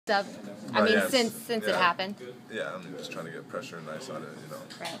Up, I mean, since it happened. Yeah, I'm just trying to get pressure and ice on it,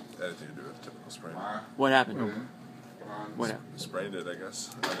 Right. Anything to do with a typical sprain. What happened? What happened? Sprained it, I guess.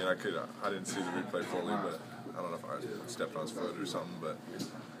 I mean, I didn't see the replay fully, but I don't know if I stepped on his foot or something, but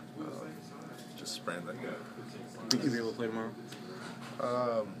just sprained that. Think you'll be able to play tomorrow?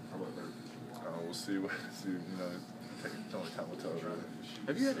 We'll see. Only time will tell, really.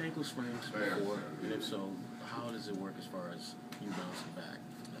 Have you had ankle sprains before? And if so, how does it work as far as you bouncing back?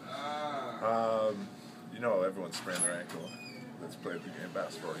 Everyone sprained their ankle that's played the game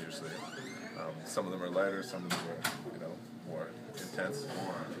basketball usually. Some of them are lighter, some of them are, more intense.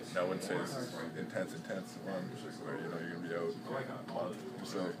 I wouldn't say it's intense one where, you're going to be out a month or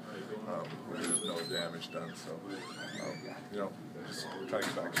so. There's no damage done, so, just try to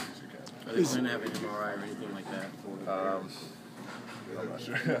get back as soon as you can. Are they going to have an MRI or anything like that? I'm not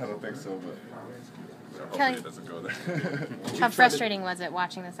sure. I don't think so, but hopefully it doesn't go there. How frustrating was it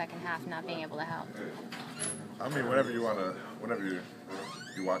watching the second half, not being able to help? I mean, whenever you're watching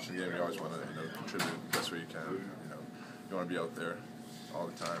the game, you always want to contribute the best way you can. You want to be out there all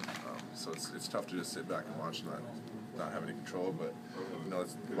the time. So it's tough to just sit back and watch and not have any control. But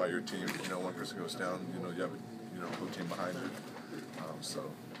it's by your team. One person goes down, you have a whole team behind you.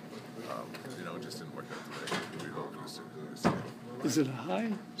 It just didn't work out today. We were hoping to. Is it a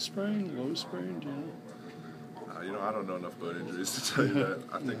high sprain, low sprain? Do you know? I don't know enough about injuries to tell you that.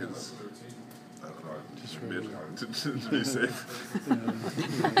 I think it's, I don't know, just mid to be safe.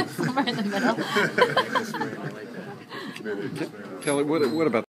 Somewhere in the middle. Kelly, what about